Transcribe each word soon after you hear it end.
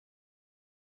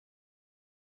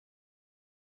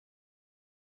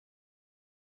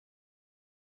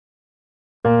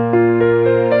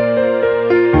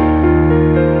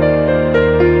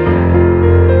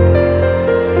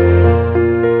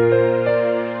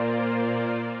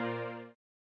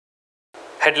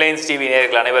Headlines TV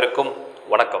நேயர்கள் அனைவருக்கும்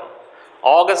வணக்கம்.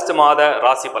 ஆகஸ்ட் மாத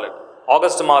ராசி பலன்.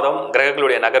 ஆகஸ்ட் மாதம்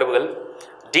கிரகங்களுடைய நகர்வுகள்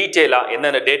டீட்டெயிலாக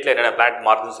என்னென்ன டேட்டில் என்னென்ன பிளானட்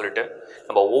மாறுதுன்னு சொல்லிட்டு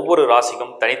நம்ம ஒவ்வொரு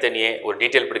ராசிக்கும் தனித்தனியே ஒரு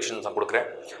டீட்டெயில் ப்ரிடிக்ஷன்ஸ் நான் கொடுக்குறேன்.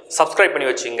 சப்ஸ்கிரைப் பண்ணி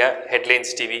வச்சுங்க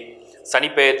ஹெட்லைன்ஸ் டிவி. சனி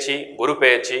பெயர்ச்சி, குரு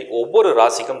பெயர்ச்சி ஒவ்வொரு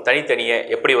ராசிக்கும் தனித்தனியே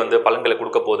எப்படி பலன்களை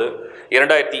கொடுக்க போகுது,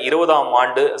 2020ஆம்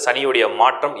ஆண்டு சனியுடைய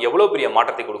மாற்றம் எவ்வளோ பெரிய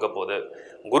மாற்றத்தை கொடுக்க போகுது,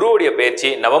 குருவுடைய பெயர்ச்சி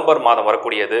நவம்பர் மாதம்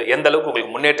வரக்கூடியது எந்த அளவுக்கு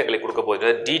உங்களுக்கு முன்னேற்றங்களை கொடுக்க போகுது,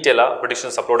 டீட்டெயிலாக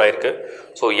ப்ரிடிக்ஷன்ஸ் அப்லோட் ஆயிருக்கு.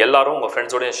 ஸோ எல்லாரும் உங்கள்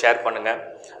ஃப்ரெண்ட்ஸோடையும் ஷேர் பண்ணுங்கள்,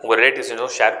 உங்கள்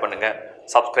ரிலேட்டிவ்ஸோடையும் ஷேர் பண்ணுங்கள்.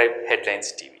 Subscribe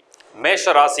headlines TV.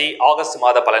 மேஷ ராசி ஆகஸ்ட்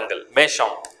மாத பலன்கள்.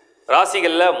 மேஷம்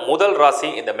ராசிகளில் முதல் ராசி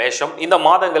இந்த மேஷம். இந்த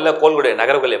மாதங்களில் கோள்களுடைய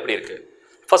நகர்வுகள் எப்படி இருக்குது?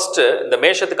 ஃபஸ்ட்டு இந்த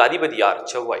மேஷத்துக்கு அதிபதி யார்?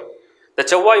 செவ்வாய். இந்த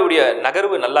செவ்வாயுடைய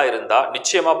நகர்வு நல்லா இருந்தால்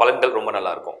நிச்சயமாக பலன்கள் ரொம்ப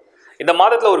நல்லாயிருக்கும். இந்த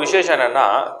மாதத்தில் ஒரு விசேஷம் என்னென்னா,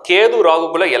 கேது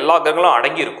ராகுக்குள்ளே எல்லா கிரகங்களும்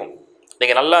அடங்கி இருக்கும்.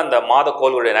 நீங்கள் நல்லா இந்த மாத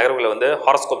கோள்களுடைய நகர்வுகளை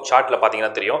ஹாரோஸ்கோப் சார்ட்டில்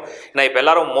பார்த்தீங்கன்னா தெரியும். ஏன்னா இப்போ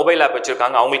எல்லாரும் மொபைல் ஆப்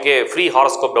வச்சுருக்காங்க, அவங்களுக்கே ஃப்ரீ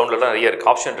ஹாரோஸ்கோப் டவுன்லோட்லாம் நிறைய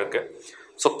இருக்குது, ஆப்ஷன் இருக்குது.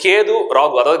 ஸோ கேது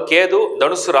ராகு, அதாவது கேது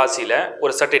தனுசு ராசியில்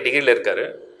ஒரு சர்டன் டிகிரியில் இருக்கார்.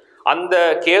 அந்த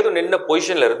கேது நின்ன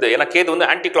பொசிஷனில் இருந்து, ஏன்னா கேது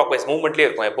ஆன்டி கிளாக் வைஸ் மூவ்மெண்ட்லேயே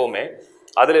இருக்கும் எப்போவுமே,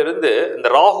 அதிலிருந்து இந்த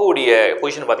ராகுடைய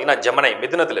பொசிஷன் பார்த்தீங்கன்னா ஜெமினி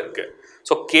மிதுனத்தில் இருக்குது.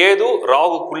 ஸோ கேது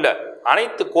ராகுக்குள்ள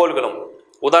அனைத்து கோள்களும்,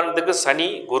 உதாரணத்துக்கு சனி,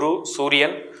 குரு,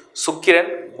 சூரியன்,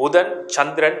 சுக்கிரன், புதன்,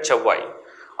 சந்திரன், செவ்வாய்,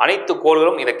 அனைத்து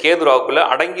கோள்களும் இந்த கேது ராகுக்குள்ள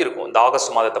அடங்கி இருக்கும். இந்த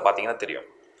ஆகஸ்ட் மாதத்தை பார்த்தீங்கன்னா தெரியும்.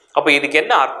 அப்போ இதுக்கு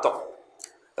என்ன அர்த்தம்?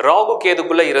 ராகு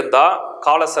கேதுக்குள்ளே இருந்தால்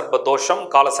காலசர்ப தோஷம்,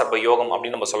 காலசர்ப யோகம்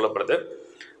அப்படின்னு நம்ம சொல்லப்படுது.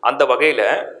 அந்த வகையில்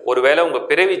ஒருவேளை உங்கள்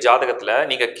பிறவி ஜாதகத்தில்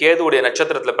நீங்கள் கேதுவுடைய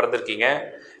நட்சத்திரத்தில் பிறந்திருக்கீங்க,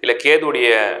 இல்லை கேதுவுடைய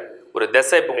ஒரு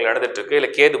திசை இப்போ உங்களுக்கு நடந்துட்டுருக்கு, இல்லை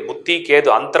கேது புத்தி, கேது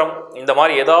அந்தரம், இந்த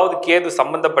மாதிரி ஏதாவது கேது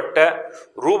சம்பந்தப்பட்ட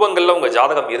ரூபங்களில் உங்கள்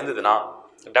ஜாதகம் இருந்ததுன்னா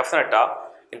டெஃபினட்டாக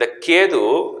இந்த கேது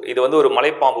இது ஒரு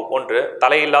மலைப்பாம்பு போன்று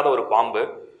தலையில்லாத ஒரு பாம்பு.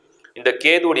 இந்த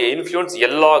கேதுவுடைய இன்ஃப்ளூயன்ஸ்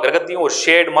எல்லா கிரகத்தையும் ஒரு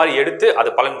ஷேடு மாதிரி எடுத்து அது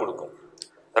பலன் கொடுக்கும்.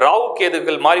 ராகு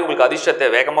கேதுகள் மாதிரி உங்களுக்கு அதிர்ஷ்டத்தை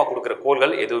வேகமாக கொடுக்குற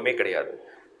கோள்கள் எதுவுமே கிடையாது.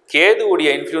 கேதுவுடைய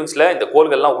இன்ஃப்ளூயன்ஸில் இந்த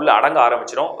கோள்கள்லாம் உள்ளே அடங்க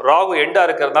ஆரம்பிச்சிடும். ராகு எண்டாக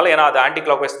இருக்கிறதுனால, ஏன்னா அது ஆன்டி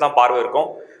கிளாக் வைஸ் தான் பார்வை இருக்கும்,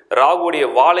 ராகுடைய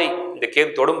வாளை இந்த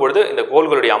கேது தொடும்பொழுது இந்த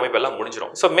கோள்களுடைய அமைப்பெல்லாம்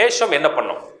முடிஞ்சிடும். ஸோ மேஷம் என்ன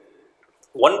பண்ணும்?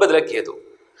 9ல் கேது.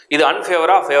 இது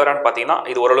அன்ஃபேவரா ஃபேவரான்னு பார்த்தீங்கன்னா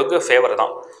இது ஓரளவுக்கு ஃபேவர்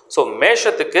தான். ஸோ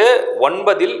மேஷத்துக்கு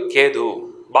 9ல் கேது,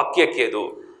 பாக்கிய கேது.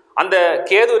 அந்த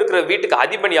கேது இருக்கிற வீட்டுக்கு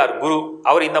அதிபதி யார்? குரு.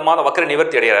 அவர் இந்த மாதம் வக்ர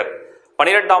நிவர்த்தி அடைகிறார்.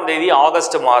 12ஆம் தேதி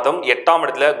ஆகஸ்ட் மாதம் 8ஆம்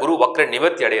இடத்துல குரு வக்ர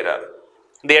நிவர்த்தி அடைகிறார்.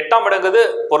 இந்த 8ஆம் இடங்கிறது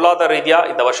பொருளாதார ரீதியாக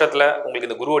இந்த வருஷத்தில் உங்களுக்கு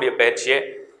இந்த குருவுடைய பயிற்சியே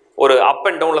ஒரு அப்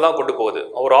அண்ட் டவுனில் தான் கொண்டு போகுது.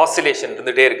 ஒரு ஆசிலேஷன்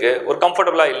இருந்துகிட்டே இருக்குது. ஒரு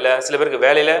கம்ஃபர்டபுளாக இல்லை. சில பேருக்கு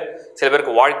வேலையில், சில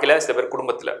பேருக்கு வாழ்க்கையில், சில பேர்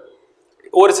குடும்பத்தில்,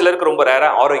 ஒரு சிலருக்கு ரொம்ப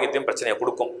ரேராக ஆரோக்கியத்தையும் பிரச்சனையை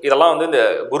கொடுக்கும். இதெல்லாம் இந்த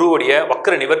குருவுடைய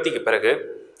வக்ர நிவர்த்திக்கு பிறகு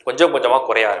கொஞ்சம் கொஞ்சமாக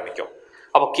குறைய ஆரம்பிக்கும்.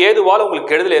 அப்போ கேதுவால்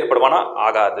உங்களுக்கு கெடுதல் ஏற்படுவானா?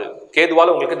 ஆகாது.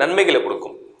 கேதுவால் உங்களுக்கு நன்மைகளை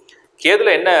கொடுக்கும்.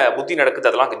 கேதுல என்ன புத்தி நடக்குது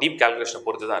அதெல்லாம் டீப் கால்குலேஷனை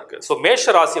பொறுத்து தான் இருக்குது. ஸோ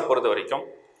மேஷ ராசியை பொறுத்த வரைக்கும்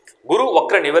குரு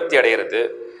வக்ர நிவர்த்தி அடைகிறது,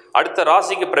 அடுத்த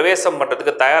ராசிக்கு பிரவேசம்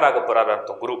பண்ணுறதுக்கு தயாராக போகிறார்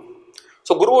அர்த்தம் குரு.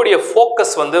 ஸோ குருவுடைய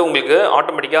ஃபோக்கஸ் உங்களுக்கு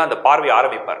ஆட்டோமேட்டிக்காக அந்த பார்வையை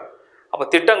ஆரம்பிப்பார். அப்போ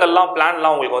திட்டங்கள்லாம்,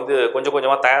 பிளான்லாம் உங்களுக்கு கொஞ்சம்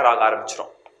கொஞ்சமாக தயாராக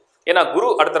ஆரம்பிச்சிடும். ஏன்னா குரு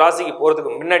அடுத்த ராசிக்கு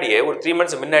போகிறதுக்கு முன்னாடியே, ஒரு 3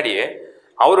 months முன்னாடியே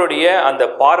அவருடைய அந்த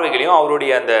பார்வைகளையும்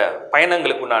அவருடைய அந்த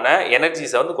பயணங்களுக்கு உண்டான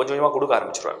எனர்ஜிஸை கொஞ்சம் கொஞ்சமாக கொடுக்க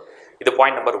ஆரம்பிச்சிடுவார். இது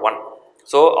பாயிண்ட் நம்பர் 1.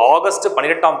 ஸோ ஆகஸ்ட்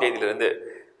 12ஆம் தேதியிலிருந்து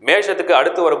மேஷத்துக்கு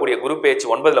அடுத்து வரக்கூடிய குரு பேச்சு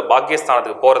 9ல்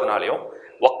பாக்கியஸ்தானத்துக்கு போகிறதுனாலையும்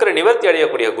வக்ர நிவர்த்தி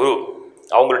அடையக்கூடிய குரு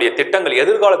அவங்களுடைய திட்டங்கள்,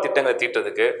 எதிர்கால திட்டங்களை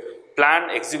தீட்டுறதுக்கு, பிளான்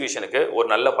எக்ஸிகியூஷனுக்கு ஒரு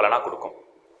நல்ல பலனாக கொடுக்கும்.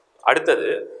 அடுத்தது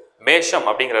மேஷம்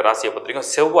அப்படிங்கிற ராசியை பொறுத்த வரைக்கும்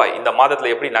செவ்வாய் இந்த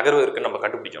மாதத்தில் எப்படி நகர்வு இருக்குன்னு நம்ம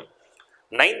கண்டுபிடிக்கும்.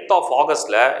 9th of August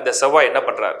இந்த செவ்வாய் என்ன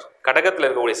பண்ணுறார்? கடகத்தில்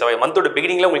இருக்கக்கூடிய செவ்வாய், மந்தோட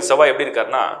பிகினிங்கில் உங்களுக்கு செவ்வாய் எப்படி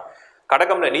இருக்காருன்னா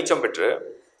கடகமில் நீச்சம் பெற்று,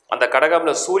 அந்த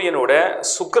கடகமில் சூரியனோட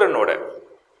சுக்கிரனோட,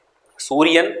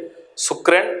 சூரியன்,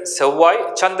 சுக்கிரன், செவ்வாய்,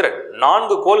 சந்திரன்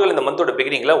 4 கோள்கள் இந்த மந்தோட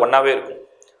பிகினிங்கில் ஒன்றாவே இருக்கும்.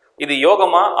 இது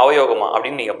யோகமா அவயோகமா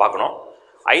அப்படின்னு நீங்கள் பார்க்கணும்.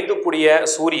 5 கூடிய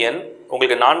சூரியன்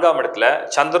உங்களுக்கு 4ஆம் இடத்துல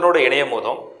சந்திரனோட இணையும்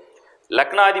போதும்,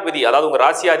 லக்னாதிபதி அதாவது உங்கள்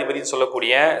ராசியாதிபதினு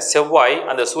சொல்லக்கூடிய செவ்வாய்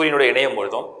அந்த சூரியனோட இணையும்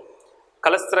பொழுதும்,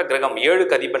 கலஸ்திர கிரகம்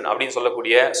 7க்கு அதிபன் அப்படின்னு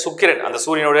சொல்லக்கூடிய சுக்கிரன் அந்த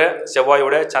சூரியனோட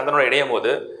செவ்வாயோட சந்திரனோட இணையும்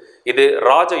போது இது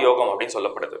ராஜ யோகம் அப்படின்னு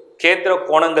சொல்லப்படுது. கேந்திர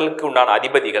கோணங்களுக்கு உண்டான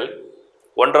அதிபதிகள்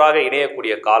ஒன்றாக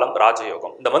இணையக்கூடிய காலம்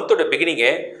ராஜயோகம். இந்த மந்தோட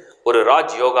பிகினிங்கே ஒரு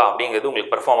ராஜ் யோகா அப்படிங்கிறது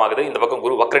உங்களுக்கு பெர்ஃபார்ம் ஆகுது. இந்த பக்கம்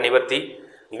குரு வக்ர நிவர்த்தி,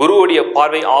 குருவுடைய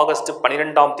பார்வை ஆகஸ்ட்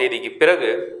 12ஆம் தேதிக்கு பிறகு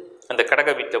அந்த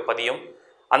கடக வீட்டில் பதியும்.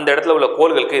 அந்த இடத்துல உள்ள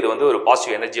கோள்களுக்கு இது ஒரு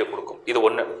பாசிட்டிவ் எனர்ஜியை கொடுக்கும். இது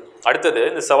ஒன்று. அடுத்தது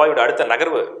இந்த செவ்வாயோட அடுத்த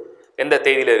நகர்வு எந்த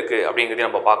தேதியில் இருக்குது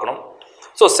அப்படிங்கிறதையும் நம்ம பார்க்கணும்.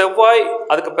 ஸோ செவ்வாய்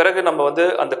அதுக்கு பிறகு நம்ம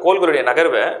அந்த கோள்களுடைய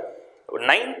நகர்வை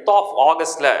 9th of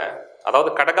August, அதாவது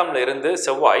கடகம்ல இருந்து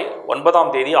செவ்வாய்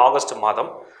 9ஆம் தேதி ஆகஸ்ட் மாதம்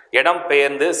இடம்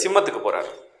பெயர்ந்து சிம்மத்துக்கு போகிறார்.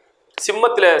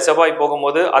 சிம்மத்தில் செவ்வாய்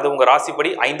போகும்போது அது உங்கள் ராசிப்படி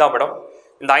 5ஆம் இடம்.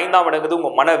 இந்த 5ஆம் இடங்கிறது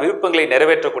உங்கள் மன விருப்பங்களை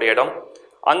நிறைவேற்றக்கூடிய இடம்.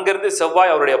 அங்கிருந்து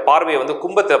செவ்வாய் அவருடைய பார்வையை வந்து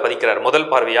கும்பத்தை பதிக்கிறார், முதல்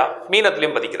பார்வையாக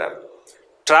மீனத்திலையும் பதிக்கிறார்.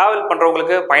 ட்ராவல்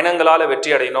பண்ணுறவங்களுக்கு, பயணங்களால்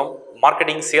வெற்றி அடையணும்,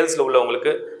 மார்க்கெட்டிங் சேல்ஸில்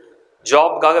உள்ளவங்களுக்கு,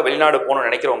 ஜாப்காக வெளிநாடு போகணும்னு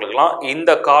நினைக்கிறவங்களுக்குலாம்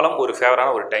இந்த காலம் ஒரு ஃபேவரான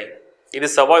ஒரு டைம். இது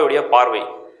செவ்வாயுடைய பார்வை.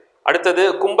 அடுத்தது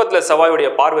கும்பத்தில் செவ்வாயுடைய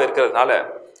பார்வை இருக்கிறதுனால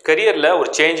கரியரில் ஒரு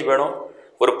சேஞ்ச் வேணும்,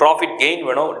 ஒரு ப்ராஃபிட் கெயின்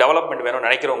வேணும், டெவலப்மெண்ட் வேணும்னு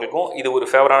நினைக்கிறவங்களுக்கும் இது ஒரு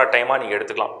ஃபேவரான டைமாக நீங்கள்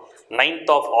எடுத்துக்கலாம்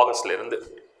 9th ஆகஸ்ட்லேருந்து.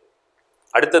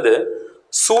 அடுத்தது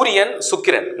சூரியன்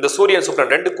சுக்கிரன். இந்த சூரியன்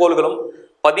சுக்கிரன் 2 கோள்களும்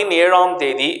 17ஆம்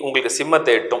தேதி உங்களுக்கு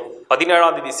சிம்மத்தை எட்டும்.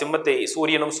 17ஆம் தேதி சிம்மத்தை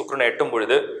சூரியனும் சுக்கிரனை எட்டும்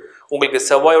பொழுது உங்களுக்கு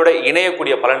செவ்வாயோட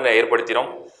இணையக்கூடிய பலனை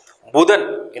ஏற்படுத்திடும். புதன்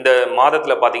இந்த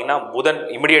மாதத்தில் பார்த்தீங்கன்னா புதன்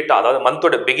இமிடியேட்டாக, அதாவது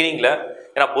மந்தோட பிகினிங்கில்,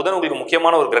 ஏன்னா புதன் உங்களுக்கு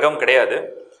முக்கியமான ஒரு கிரகம் கிடையாது,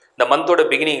 இந்த மந்தோட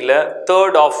பிகினிங்கில்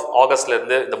 3rd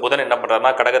ஆகஸ்ட்லேருந்து இந்த புதன் என்ன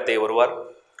பண்ணுறாருன்னா கடகத்தை வருவார்.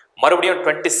 மறுபடியும்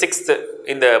 26th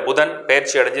இந்த புதன்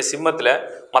பயிற்சி அடைஞ்சு சிம்மத்தில்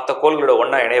மற்ற கோள்களோட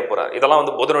ஒன்றா இணைய போகிறார். இதெல்லாம்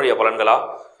வந்து புதனுடைய பலன்களாக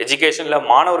எஜுகேஷனில்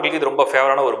மாணவர்களுக்கு இது ரொம்ப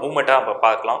ஃபேவரான ஒரு மூமெண்ட்டாக நம்ம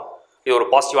பார்க்கலாம். இது ஒரு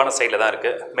பாசிட்டிவான சைடில் தான்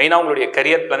இருக்குது. மெயினாக உங்களுடைய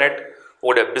கரியர் பிளானட்,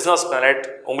 உங்களுடைய பிஸ்னஸ் பிளானட்,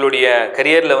 உங்களுடைய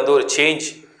கரியரில் வந்து ஒரு சேஞ்ச்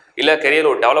இல்லை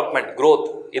கரியரில் ஒரு டெவலப்மெண்ட் க்ரோத்,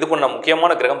 இதுக்கு நான்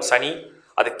முக்கியமான கிரகம் சனி.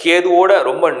 அது கேதுவோட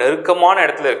ரொம்ப நெருக்கமான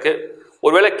இடத்துல இருக்குது.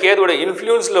 ஒருவேளை கேதுவோட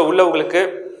இன்ஃப்ளூயன்ஸில் உள்ளவங்களுக்கு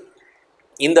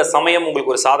இந்த சமயம்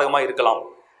உங்களுக்கு ஒரு சாதகமாக இருக்கலாம்.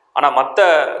 ஆனால் மற்ற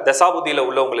தசாபுத்தியில்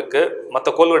உள்ளவங்களுக்கு மற்ற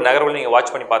கோள்களோட நகர்வுகள் நீங்கள்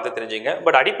வாட்ச் பண்ணி பார்த்து தெரிஞ்சுங்க.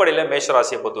 பட் அடிப்படையில் மேஷ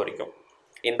ராசியை பொறுத்த வரைக்கும்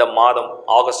இந்த மாதம்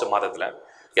ஆகஸ்ட் மாதத்தில்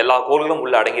எல்லா கோள்களும்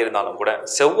உள்ள அடங்கியிருந்தாலும் கூட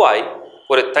செவ்வாய்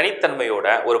ஒரு தனித்தன்மையோட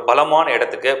ஒரு பலமான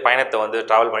இடத்துக்கு பயணத்தை வந்து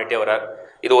ட்ராவல் பண்ணிகிட்டே வரார்.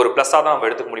 இது ஒரு ப்ளஸ்ஸாக தான் நம்ம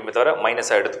எடுத்துக்க முடியுமே தவிர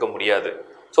மைனஸாக எடுத்துக்க முடியாது.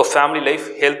 So family life,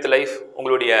 health life,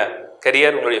 உங்களுடைய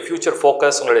கரியர், உங்களுடைய ஃப்யூச்சர்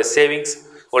ஃபோக்கஸ், உங்களுடைய சேவிங்ஸ்,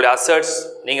 உங்களுடைய அசட்ஸ்,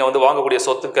 நீங்கள் வந்து வாங்கக்கூடிய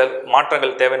சொத்துக்கள்,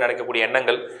 மாற்றங்கள் தேவைன்னு நினைக்கக்கூடிய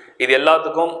எண்ணங்கள், இது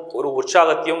எல்லாத்துக்கும் ஒரு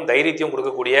உற்சாகத்தையும் தைரியத்தையும்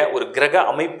கொடுக்கக்கூடிய ஒரு கிரக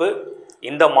அமைப்பு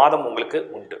இந்த மாதம் உங்களுக்கு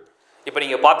உண்டு. இப்போ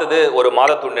நீங்கள் பார்த்தது ஒரு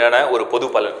மாதத்துண்டான ஒரு பொது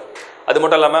பலன். அது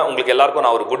மட்டும் இல்லாமல் உங்களுக்கு எல்லாருக்கும்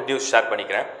நான் ஒரு குட் நியூஸ் ஷேர்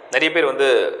பண்ணிக்கிறேன். நிறைய பேர் வந்து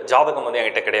ஜாதகம் வந்து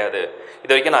என்கிட்ட கிடையாது,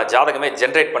 இது வரைக்கும் நான் ஜாதகமே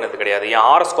ஜென்ரேட் பண்ணது கிடையாது, என்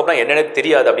ஹாரோஸ்கோப்னா என்னென்னு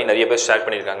தெரியாது அப்படின்னு நிறைய பேர் ஷேர்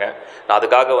பண்ணியிருக்காங்க. நான்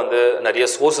அதுக்காக வந்து நிறைய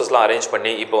சோர்ஸஸ்லாம் அரேஞ்ச்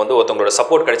பண்ணி இப்போ வந்து ஒருத்தவங்களோட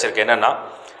சப்போர்ட் கிடைச்சிருக்கு. என்னென்னா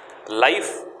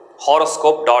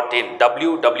lifehoroscope.in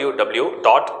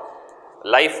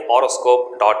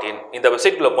www.lifehoroscope.in இந்த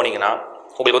வெப்சைட்குள்ளே போனீங்கன்னா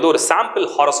உங்களுக்கு வந்து ஒரு சாம்பிள்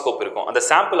ஹாரோஸ்கோப் இருக்கும். அந்த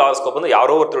சாம்பிள் ஹாரோஸ்கோப் வந்து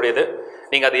யாரோ ஒருத்தருடையது.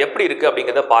 நீங்கள் அது எப்படி இருக்குது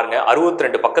அப்படிங்கிறத பாருங்கள்.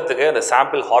 62 பக்கத்துக்கு அந்த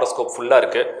சாம்பிள் ஹாரோஸ்கோப் ஃபுல்லாக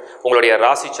இருக்குது. உங்களுடைய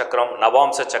ராசி சக்கரம்,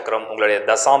 நவாம்ச சக்கரம், உங்களுடைய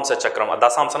தசாம்ச சக்கரம்,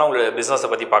 தசாம்சனா உங்களுடைய பிஸ்னஸை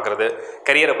பற்றி பார்க்குறது,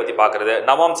 கரியரை பற்றி பார்க்குறது,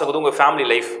 நவாம்சம் வந்து உங்கள் ஃபேமிலி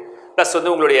லைஃப் ப்ளஸ்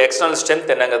வந்து உங்களுடைய எக்ஸ்டர்னல்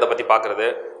ஸ்ட்ரென்த் என்னங்கிறத பற்றி பார்க்குறது,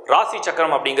 ராசி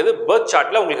சக்கரம் அப்படிங்கிறது பர்த்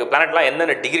சார்ட்டில் உங்களுக்கு பிளானட்லாம்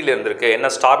என்னென்ன டிகிரியில் இருந்திருக்கு, என்ன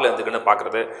ஸ்டாரில் இருந்துருக்குன்னு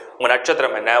பார்க்குறது, உங்கள்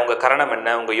நட்சத்திரம் என்ன, உங்கள் கரணம் என்ன,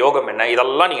 உங்கள் யோகம் என்ன,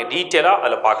 இதெல்லாம் நீங்கள் டீட்டெயிலாக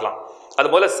அதில் பார்க்கலாம்.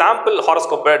 அதுபோல் சாம்பிள்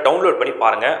ஹாரோஸ்கோப்பை டவுன்லோட் பண்ணி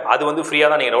பாருங்கள். அது வந்து ஃப்ரீயாக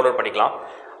தான் நீங்கள் டவுன்லோட் பண்ணிக்கலாம்.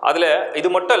 அதில் இது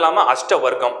மட்டும் இல்லாமல்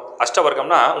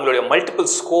அஷ்டவர்க்கம்னா உங்களுடைய மல்டிபிள்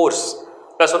ஸ்கோர்ஸ்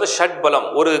ப்ளஸ் வந்து ஷட்பலம்.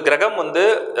 ஒரு கிரகம் வந்து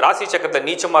ராசி சக்கரத்தில்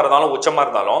நீச்சமாக இருந்தாலும் உச்சமாக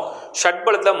இருந்தாலும்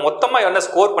ஷட்பலத்தில் மொத்தமாக என்ன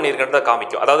ஸ்கோர் பண்ணியிருக்கிறத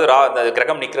காமிக்கும். அதாவது அந்த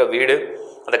கிரகம் நிற்கிற வீடு,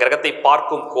 அந்த கிரகத்தை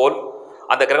பார்க்கும் கோள்,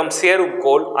 அந்த கிரகம் சேரும்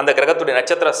கோள், அந்த கிரகத்துடைய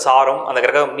நட்சத்திர சாரம், அந்த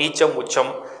கிரகம் நீச்சம்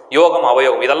உச்சம் யோகம்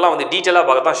அவயோகம், இதெல்லாம் வந்து டீட்டெயிலாக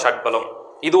பார்க்க தான் ஷட்பலம்.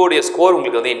 இதோடைய ஸ்கோர்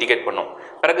உங்களுக்கு வந்து இண்டிகேட் பண்ணும்.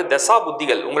 பிறகு தசா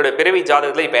புத்திகள், உங்களுடைய பிறவி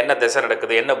ஜாதகத்தில் இப்போ என்ன தசை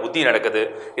நடக்குது, என்ன புத்தி நடக்குது,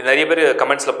 இது நிறைய பேர்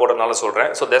கமெண்ட்ஸில் போடுறதுனால சொல்கிறேன்.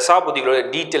 ஸோ தசா புத்திகளோட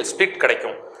டீட்டெயில் ஸ்பிளிட்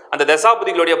கிடைக்கும். அந்த தசா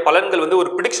புத்திகளுடைய பலன்கள் வந்து ஒரு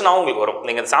ப்ரிடிக்ஷனாகவும் உங்களுக்கு வரும்.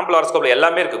 நீங்கள் சாம்பிள் ஹாரோஸ்கோப்பில்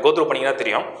எல்லாமே இருக்குது, கோத்ரூ பண்ணிங்கன்னா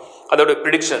தெரியும். அதோட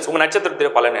ப்ரிடிக்ஷன்ஸ், உங்கள்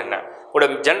நட்சத்திரத்துடைய பலன் என்ன,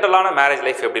 உங்களோட ஜென்ரலான மேரேஜ்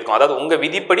லைஃப் எப்படி இருக்கும், அதாவது உங்கள்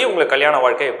விதிப்படி உங்கள் கல்யாண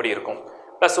வாழ்க்கை எப்படி இருக்கும்,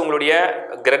 ப்ளஸ் உங்களுடைய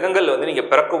கிரகங்கள் வந்து நீங்கள்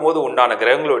பிறக்கும் போது உண்டான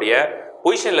கிரகங்களுடைய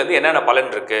பொசிஷன்லேருந்து என்னென்ன பலன்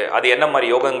இருக்குது, அது என்ன மாதிரி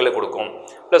யோகங்களை கொடுக்கும்,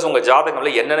 ப்ளஸ் உங்கள்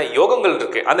ஜாதகங்களில் என்னென்ன யோகங்கள்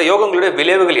இருக்குது, அந்த யோகங்களுடைய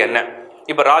விளைவுகள் என்ன.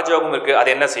 இப்போ ராஜயோகம் இருக்குது, அது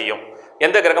என்ன செய்யும்,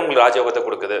 எந்த கிரகம் உங்களுக்கு ராஜயோகத்தை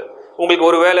கொடுக்குது, உங்களுக்கு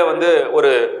ஒரு வேளை வந்து ஒரு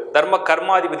தர்ம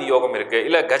கர்மாதிபதி யோகம் இருக்குது,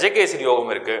 இல்லை கஜகேசரி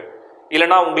யோகம் இருக்குது,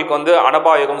 இல்லைனா உங்களுக்கு வந்து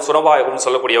அனபாயோகம் சுனபாயோகம்னு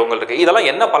சொல்லக்கூடிய யோகங்கள் இருக்குது. இதெல்லாம்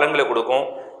என்ன பலன்களை கொடுக்கும்,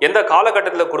 எந்த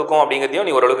காலகட்டத்தில் கொடுக்கும் அப்படிங்கிறதையும்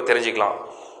நீ ஓரளவுக்கு தெரிஞ்சுக்கலாம்.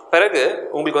 பிறகு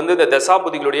உங்களுக்கு வந்து இந்த தசா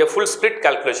புத்திகளுடைய ஃபுல் ஸ்பிளிட்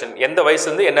கால்குலேஷன், எந்த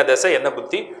வயசுலேருந்து என்ன தசை என்ன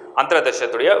புத்தி, அந்தர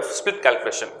தசத்துடைய ஸ்பிளிட்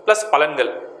கால்குலேஷன் ப்ளஸ் பலன்கள்,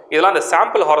 இதெல்லாம் இந்த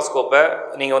சாம்பிள் ஹாரோஸ்கோப்பை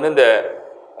நீங்கள் வந்து இந்த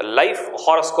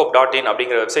lifehoroscope.in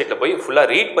அப்படிங்கிற வெப்சைட்டில் போய் ஃபுல்லாக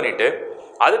ரீட் பண்ணிவிட்டு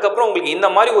அதுக்கப்புறம் உங்களுக்கு இந்த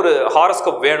மாதிரி ஒரு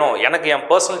ஹாரோஸ்கோப் வேணும், எனக்கு என்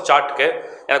பர்சனல் சார்ட்டுக்கு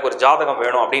எனக்கு ஒரு ஜாதகம்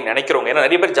வேணும் அப்படின்னு நினைக்கிறவங்க, ஏன்னா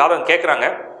நிறைய பேர் ஜாதகம் கேட்குறாங்க,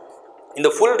 இந்த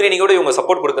ஃபுல் ரீடிங்கோட இவங்க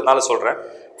சப்போர்ட் கொடுக்கறதுனால சொல்கிறேன்,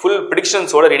 ஃபுல்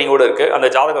ப்ரிடிக்ஷன்ஸோட ரீடிங்கோடு இருக்குது. அந்த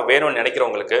ஜாதகம் வேணும்னு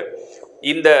நினைக்கிறவங்களுக்கு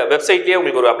இந்த வெப்சைட்லேயே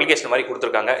உங்களுக்கு ஒரு அப்ளிகேஷன் மாதிரி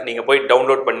கொடுத்துருக்காங்க. நீங்கள் போய்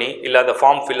டவுன்லோட் பண்ணி இல்லை அந்த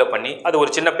ஃபார்ம் ஃபில்அப் பண்ணி அது ஒரு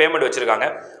சின்ன பேமெண்ட் வச்சுருக்காங்க.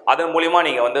 அதன் மூலிமா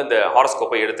நீங்கள் வந்து இந்த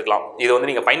ஹாரோஸ்கோப்பை எடுத்துக்கலாம். இதை வந்து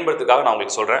நீங்கள் பயன்படுத்துக்காக நான்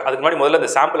உங்களுக்கு சொல்கிறேன். அதுக்கு முன்னாடி முதல்ல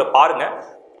இந்த சாம்பிளை பாருங்கள்,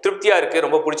 திருப்தியாக இருக்குது,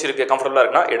 ரொம்ப பிடிச்சிருக்கு, கம்ஃபர்டபுளாக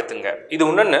இருக்குன்னா எடுத்துங்க. இது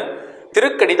இன்னொன்று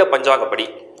திருக்கணித பஞ்சாங்கப்படி,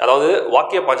 அதாவது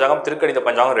வாக்கிய பஞ்சாங்கம் திருக்கணித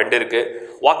பஞ்சாங்கம் 2 இருக்குது.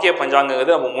 வாக்கிய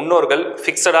பஞ்சாங்கங்கிறது நம்ம முன்னோர்கள்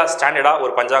ஃபிக்ஸடாக ஸ்டாண்டர்டாக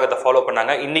ஒரு பஞ்சாங்கத்தை ஃபாலோ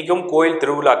பண்ணாங்க. இன்றைக்கும் கோயில்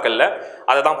திருவிழாக்களில்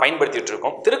அதை தான் பயன்படுத்திகிட்டு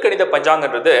இருக்கோம். திருக்கணித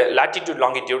பஞ்சாங்கன்றது லாட்டிடியூட்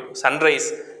லாங்கிடியூட் சன்ரைஸ்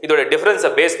இதோட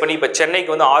டிஃப்ரென்ஸை பேஸ் பண்ணி இப்போ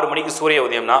சென்னைக்கு வந்து 6 மணிக்கு சூரிய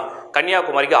உதயம்னா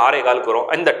கன்னியாகுமரிக்கு 6:15 வரும்.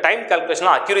 இந்த டைம்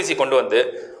கால்குலேஷன்லாம் அக்யூரேசி கொண்டு வந்து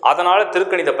அதனால்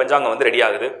திருக்கணித பஞ்சாங்கம் வந்து ரெடி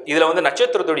ஆகுது. இதில் வந்து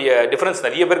நட்சத்திரத்துடைய டிஃப்ரென்ஸ்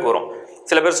நிறைய பேருக்கு வரும்.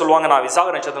 சில பேர் சொல்லுவாங்க நான்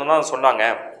விசாக நட்சத்திரம் தான் சொன்னாங்க,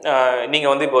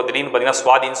 நீங்கள் வந்து இப்போ திடீர்னு பார்த்தீங்கன்னா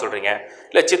சுவாதின்னு சொல்கிறீங்க,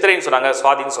 இல்லை சித்திரைன்னு சொன்னாங்க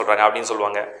சுவாதின்னு சொல்கிறாங்க அப்படின்னு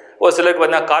சொல்லுவாங்க. ஒரு சிலருக்கு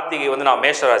பார்த்தீங்கன்னா கார்த்திகை வந்து நான்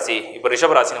மேஷ ராசி இப்போ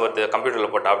ரிஷப ராசின்னு வருது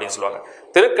கம்ப்யூட்டரில் போட்டா அப்படின்னு சொல்லுவாங்க.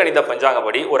 திருக்கணித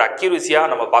பஞ்சாங்கப்படி ஒரு அக்யூரேசியாக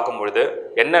நம்ம பார்க்கும்பொழுது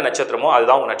என்ன நட்சத்திரமோ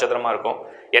அதுதான் உங்கள் நட்சத்திரமாக இருக்கும்,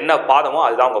 என்ன பாதமோ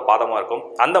அதுதான் உங்கள் பாதமாக இருக்கும்.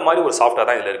 அந்த மாதிரி ஒரு சாஃப்ட்வேர்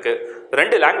தான் இதில் இருக்குது.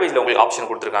 2 லாங்குவேஜில் உங்களுக்கு ஆப்ஷன்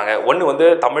கொடுத்துருக்காங்க. ஒன்று வந்து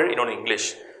தமிழ், இன்னொன்று இங்கிலீஷ்.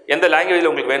 எந்த லாங்குவேஜில்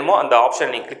உங்களுக்கு வேணுமோ அந்த ஆப்ஷன்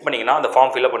நீங்கள் கிளிக் பண்ணிங்கன்னா அந்த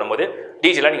ஃபார்ம் ஃபில்அப் பண்ணும்போது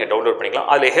டீட்டெயிலாக நீங்கள் டவுன்லோட் பண்ணிக்கலாம்.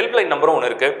 அதில் ஹெல்ப்லைன் நம்பரும் ஒன்று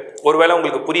இருக்குது. ஒருவேளை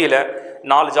உங்களுக்கு புரியல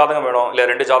 4 ஜாதகம் வேணும் இல்லை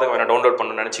 2 ஜாதகம் வேணும் டவுன்லோட்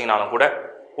பண்ணணும்னு நினச்சிங்கனாலும் கூட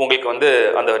உங்களுக்கு வந்து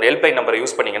அந்த ஹெல்ப்லைன் நம்பரை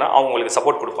யூஸ் பண்ணிங்கன்னா அவங்க உங்களுக்கு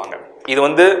சப்போர்ட் கொடுப்பாங்க. இது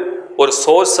வந்து ஒரு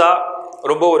சோர்ஸாக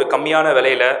ரொம்ப ஒரு கம்மியான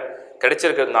விலையில்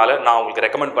கிடைச்சிருக்கிறதுனால நான் உங்களுக்கு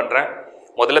ரெக்கமெண்ட் பண்ணுறேன்.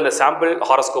 முதல்ல இந்த சாம்பிள்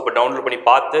ஹாரோஸ்கோப்பை டவுன்லோட் பண்ணி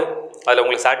பார்த்து அதில்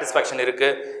உங்களுக்கு சாட்டிஸ்ஃபேக்ஷன்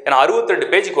இருக்குது. ஏன்னா 62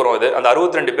 பேஜுக்கு வரும். அது அந்த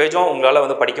 62 பேஜும் உங்களால்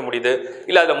வந்து படிக்க முடியுது.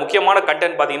 இல்லை அதில் முக்கியமான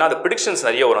கண்டென்ட் பார்த்தீங்கன்னா அந்த ப்ரிடிக்ஷன்ஸ்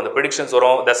நிறைய வரும். அந்த ப்ரிடிக்ஷன்ஸ்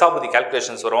வரும், தசாபுதி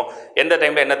கால்குலேஷன்ஸ் வரும், எந்த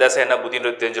டைமில் என்ன தசை என்ன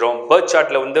புத்தின்றது தெரிஞ்சிடும். பர்த்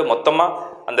சார்ட்டில் வந்து மொத்தமாக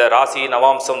அந்த ராசி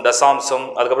நவாம்சம் தசாம்சம்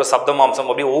அதுக்கப்புறம் சப்தமாம்சம்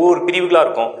அப்படி ஒவ்வொரு பிரிவுகளாக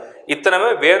இருக்கும்.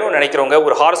 இத்தனைமே வேணும்னு நினைக்கிறவங்க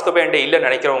ஒரு ஹாரோஸ்கோப்பே என்கிட்ட இல்லை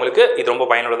நினைக்கிறவங்களுக்கு இது ரொம்ப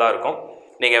பயனுள்ளதாக இருக்கும்.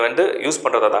 நீங்கள் வந்து யூஸ்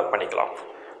பண்ணுறதா தான் பண்ணிக்கலாம்.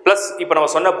 ப்ளஸ் இப்போ நம்ம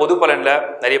சொன்ன பொது பலனில்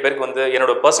நிறைய பேருக்கு வந்து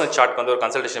என்னோட பர்சனல் சார்ட்க்கு வந்து ஒரு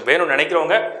கன்சல்டேஷன் வேணும்னு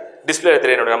நினைக்கிறவங்க டிஸ்பிளே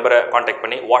எடுத்து என்னோட நம்பரை காண்டாக்ட்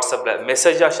பண்ணி வாட்ஸ்அப்பில்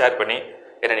மெசேஜாக ஷேர் பண்ணி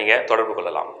என்னை நீங்கள் தொடர்பு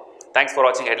கொள்ளலாம். தேங்க்ஸ் ஃபார்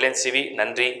வாட்சிங் ஹெட்லைன்ஸ் டிவி.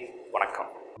 நன்றி, வணக்கம்.